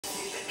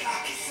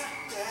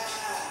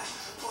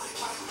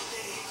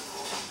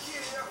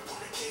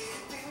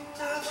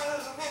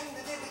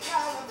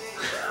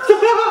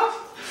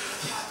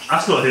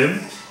That's not him.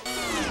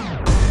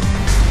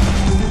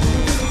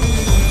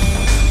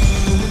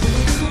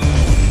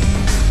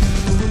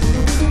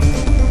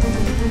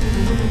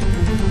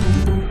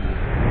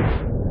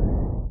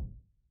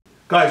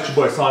 Guys, it's your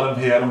boy Salem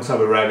here alongside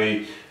with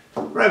Ravi.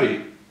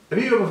 Ravi, have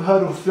you ever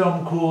heard of a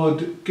film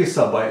called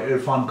Qissa by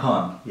Irrfan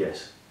Khan?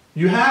 Yes.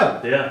 You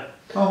have? Yeah.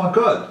 Oh my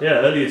god. Yeah,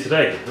 earlier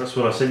today. That's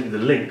when I sent you the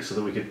link so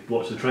that we could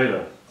watch the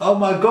trailer. Oh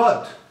my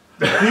god.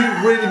 You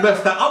really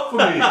messed that up for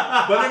me.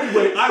 But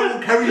anyway, I will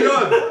carry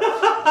on.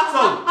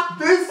 So,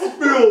 this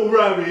film,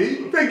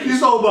 Ravi, thank you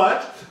so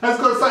much, has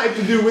got something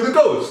to do with a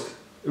ghost.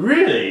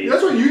 Really?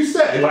 That's what you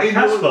said. Like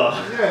Casper.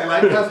 Yeah,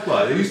 like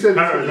Casper. You said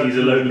apparently he's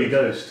a lonely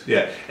ghost.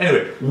 Yeah.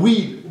 Anyway,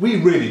 we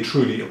really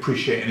truly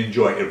appreciate and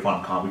enjoy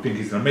Irrfan Khan. We think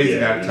he's an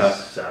amazing actor.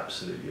 He's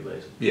absolutely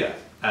amazing. Yeah.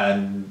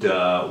 And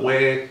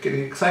we're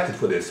getting excited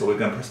for this, so we're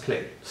going to press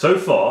play. So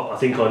far, I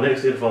think our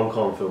next Irrfan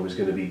Khan film is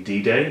going to be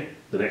D-Day,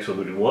 the next one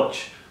that we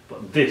watch,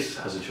 but this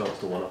has a chance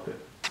to one-up it.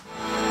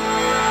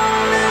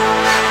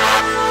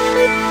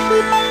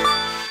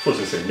 I was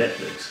going to say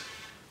Netflix.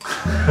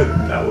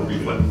 That would be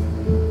fun.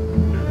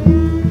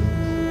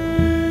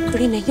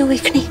 कुड़ी नहीं हो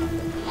देखनी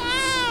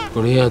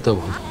कुड़ियाँ तो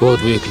बहुत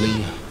देख ली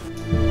है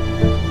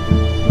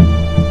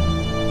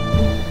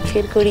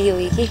फिर कुड़ी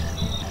होगी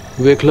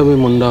वेखला में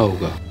मुंडा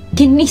होगा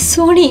किन्नी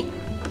सोनी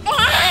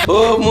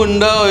ओ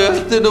मुंडा होया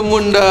तेरा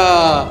मुंडा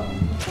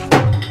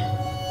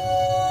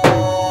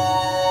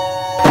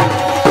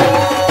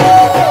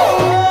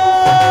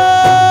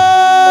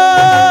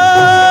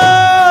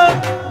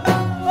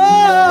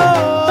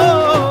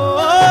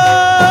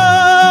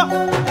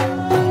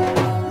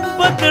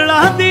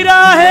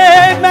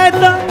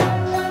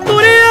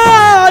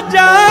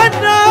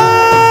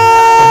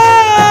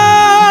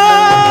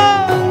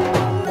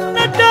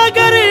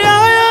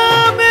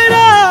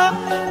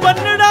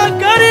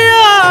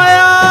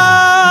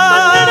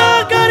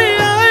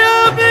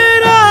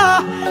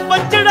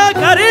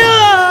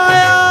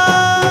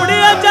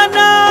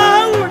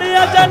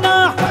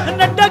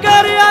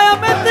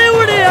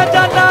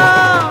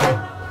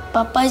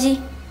पापा जी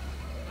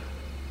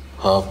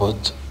हाँ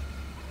पुत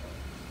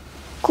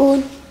कौन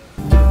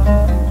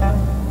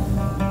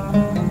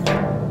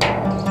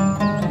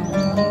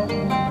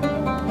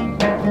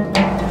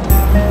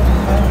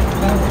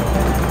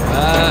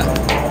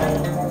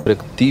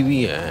एक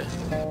टीवी है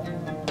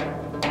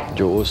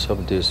जो वो सब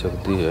दे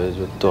सकती है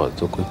जो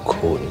तो कोई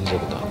खो नहीं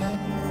सकता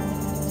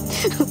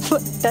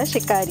बड़ा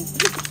शिकारी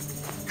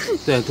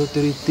ते तो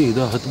तेरी धी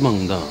दा हथ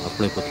मंगदा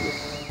अपने पतले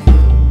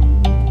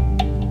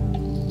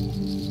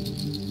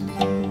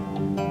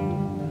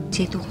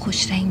जे तू खुश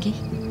रहेंगी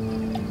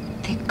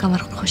ते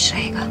कमर खुश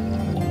रहेगा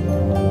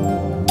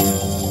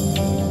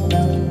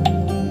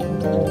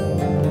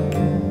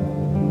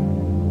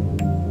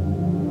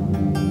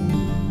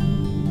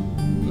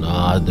ना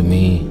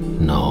आदमी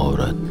ना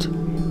औरत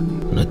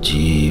न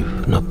जीव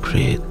न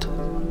प्रेत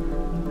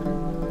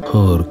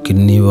और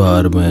कितनी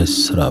बार मैं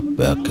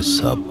सराप्या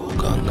किस्सा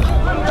भोगांगा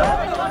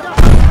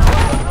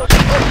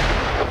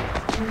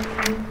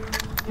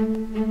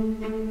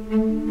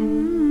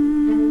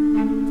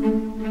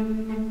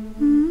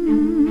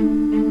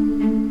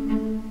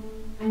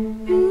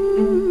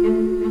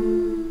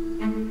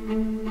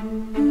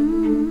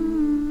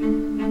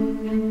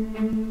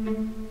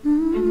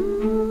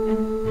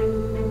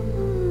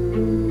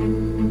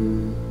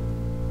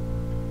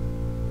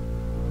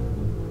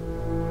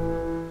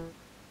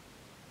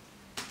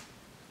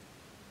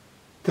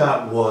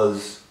That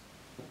was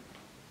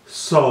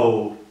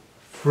so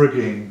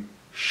frigging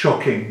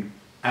shocking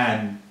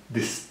and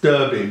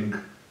disturbing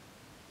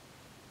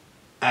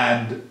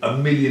and a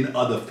million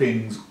other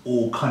things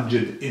all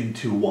conjured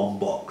into one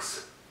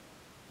box.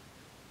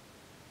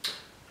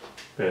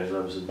 Yeah,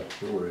 Amazon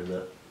ordering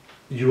that.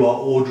 You are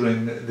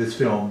ordering this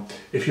film.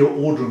 If you're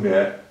ordering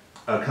it,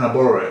 can I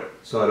borrow it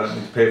so I don't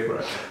need to pay for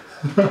it?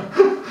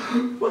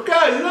 But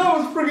guys, that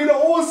was freaking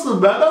awesome,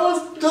 man. That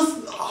was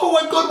just, oh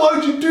my god, why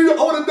would you do that?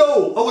 I want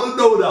to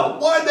know now.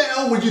 Why the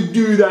hell would you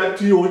do that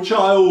to your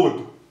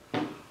child?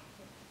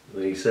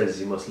 When he says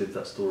he must live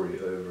that story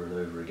over and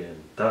over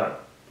again,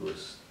 that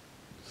was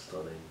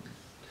stunning.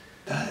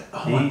 That,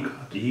 oh my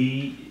god.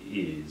 He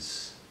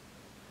is,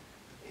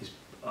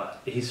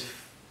 his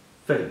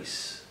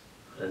face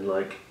and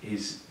like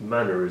his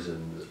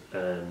mannerisms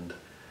and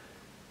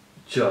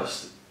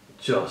just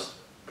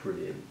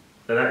brilliant.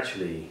 And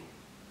actually,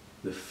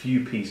 the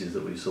few pieces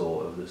that we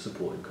saw of the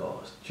supporting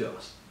cast,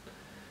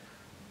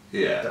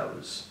 Yeah. that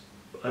was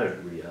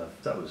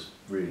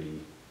really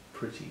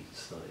pretty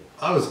stunning.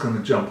 I was going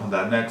to jump on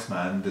that next,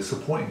 man. The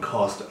supporting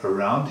cast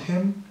around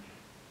him,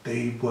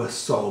 they were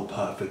so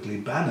perfectly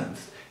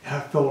balanced.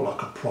 It felt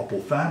like a proper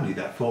family.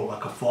 That felt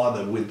like a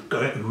father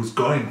who's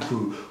going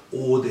through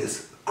all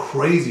this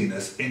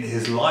craziness in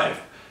his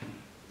life.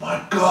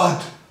 My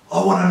God,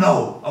 I want to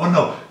know.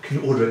 Can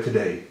you order it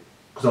today?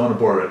 Because I want to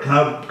borrow it. Can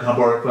I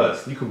borrow it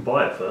first? You can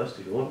buy it first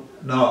if you want.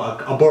 No,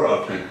 I'll borrow it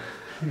off you.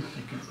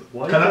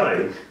 Why are you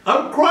crying?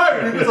 I'm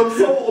crying because I'm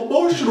so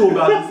emotional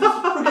about this. This is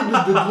freaking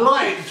the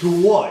delight to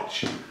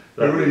watch.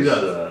 That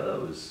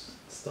was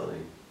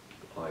stunning.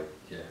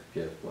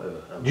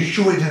 Whatever. You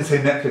sure it didn't say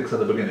Netflix at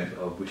the beginning?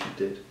 I wish it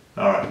did.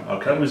 Alright,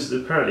 okay. That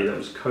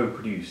was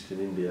co-produced in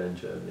India and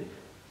Germany.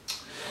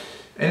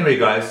 Anyway,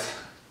 guys,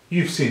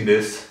 you've seen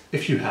this.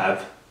 If you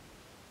have,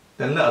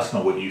 then let us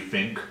know what you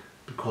think,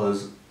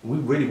 because we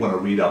really want to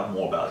read up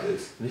more about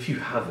this. And if you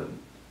haven't,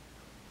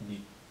 you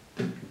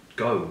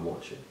go and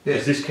watch it. Yeah.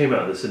 Because this came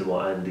out at the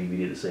cinema and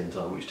DVD at the same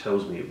time, which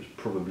tells me it was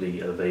probably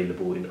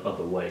available in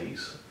other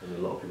ways, and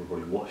a lot of people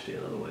probably watched it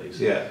in other ways.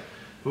 Yeah.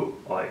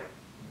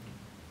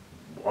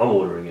 I'm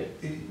ordering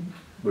it.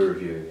 We're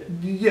reviewing it.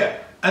 Yeah,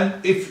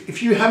 and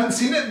if you haven't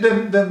seen it,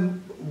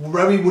 then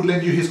Ravi would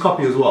lend you his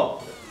copy as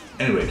well.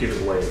 Anyway, Give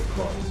it away at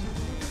price.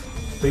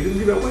 But you're gonna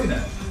give it away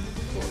now.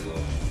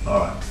 Well,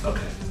 Alright,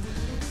 okay.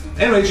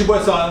 Anyway, it's your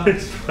boy Simon.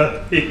 it's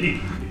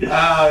funny.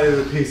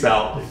 Peace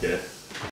out. Yeah.